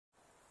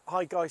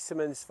Hi guys,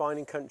 Simmons, Fine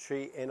and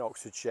Country in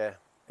Oxfordshire.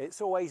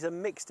 It's always a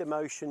mixed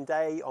emotion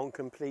day on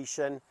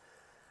completion,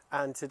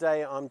 and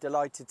today I'm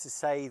delighted to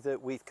say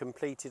that we've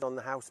completed on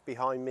the house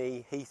behind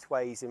me,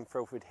 𝗃𝗿𝗄𝗏 in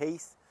𝗵𝗿𝗆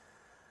Heath.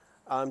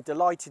 I'm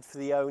delighted for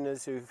the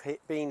owners who've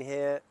been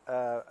here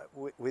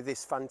with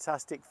this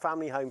fantastic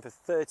family home for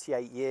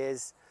 38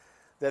 years.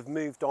 They've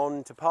moved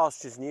on to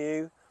pastures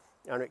new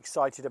and are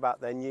excited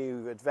about their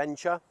new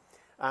adventure.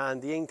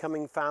 And the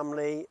incoming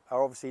family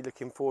are obviously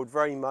looking forward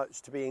very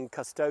much to being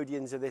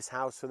custodians of this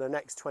house for the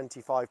next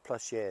 25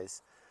 plus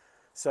years.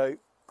 So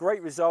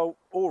great result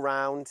all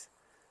round.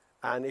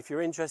 And if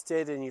you're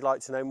interested and you'd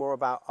like to know more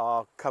about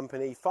our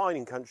company, Fine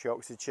and Country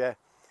Oxfordshire,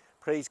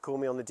 please call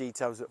me on the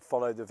details that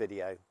follow the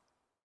video.